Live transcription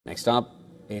Next up,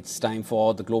 it's time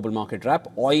for the global market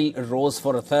wrap. Oil rose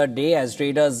for a third day as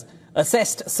traders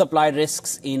assessed supply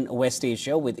risks in West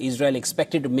Asia, with Israel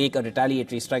expected to make a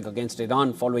retaliatory strike against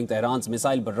Iran following Tehran's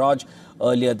missile barrage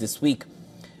earlier this week.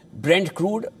 Brent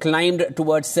crude climbed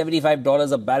towards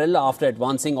 $75 a barrel after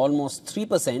advancing almost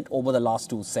 3% over the last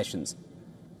two sessions.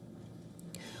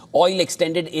 Oil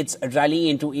extended its rally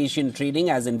into Asian trading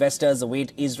as investors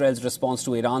await Israel's response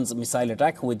to Iran's missile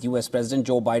attack, with US President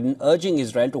Joe Biden urging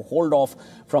Israel to hold off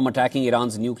from attacking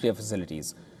Iran's nuclear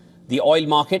facilities. The oil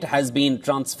market has been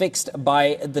transfixed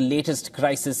by the latest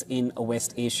crisis in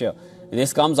West Asia.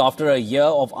 This comes after a year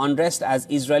of unrest as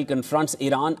Israel confronts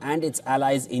Iran and its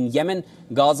allies in Yemen,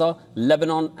 Gaza,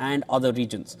 Lebanon and other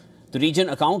regions. The region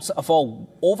accounts for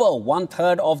over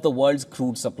one-third of the world's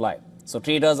crude supply. So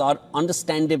traders are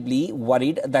understandably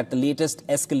worried that the latest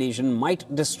escalation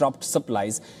might disrupt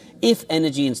supplies if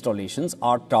energy installations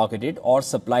are targeted or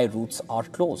supply routes are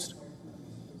closed.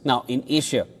 Now, in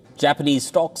Asia, Japanese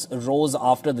stocks rose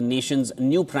after the nation's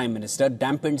new prime minister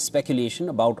dampened speculation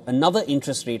about another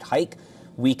interest rate hike,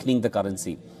 weakening the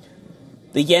currency.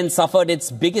 The yen suffered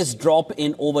its biggest drop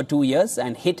in over 2 years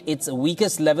and hit its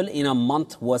weakest level in a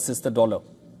month versus the dollar.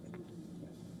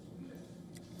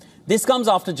 This comes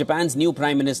after Japan's new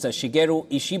Prime Minister Shigeru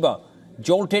Ishiba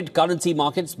jolted currency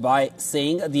markets by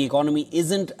saying the economy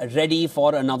isn't ready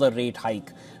for another rate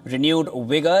hike. Renewed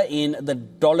vigor in the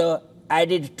dollar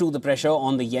added to the pressure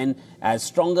on the yen as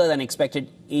stronger than expected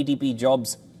ADP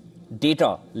jobs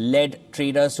data led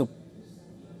traders to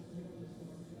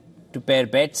pair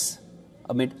bets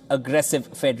amid aggressive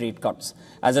Fed rate cuts.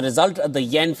 As a result, the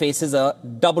yen faces a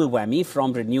double whammy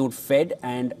from renewed Fed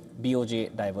and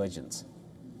BOJ divergence.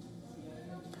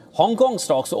 Hong Kong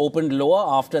stocks opened lower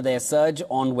after their surge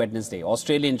on Wednesday.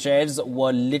 Australian shares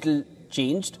were little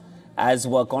changed, as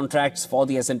were contracts for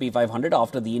the S&P 500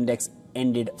 after the index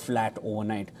ended flat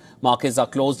overnight. Markets are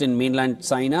closed in mainland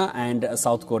China and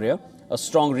South Korea. A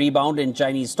strong rebound in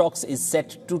Chinese stocks is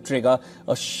set to trigger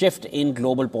a shift in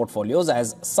global portfolios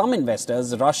as some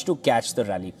investors rush to catch the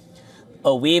rally.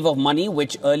 A wave of money,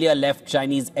 which earlier left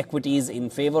Chinese equities in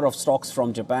favor of stocks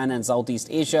from Japan and Southeast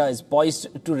Asia, is poised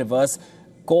to reverse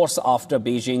course after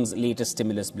Beijing's latest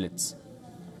stimulus blitz.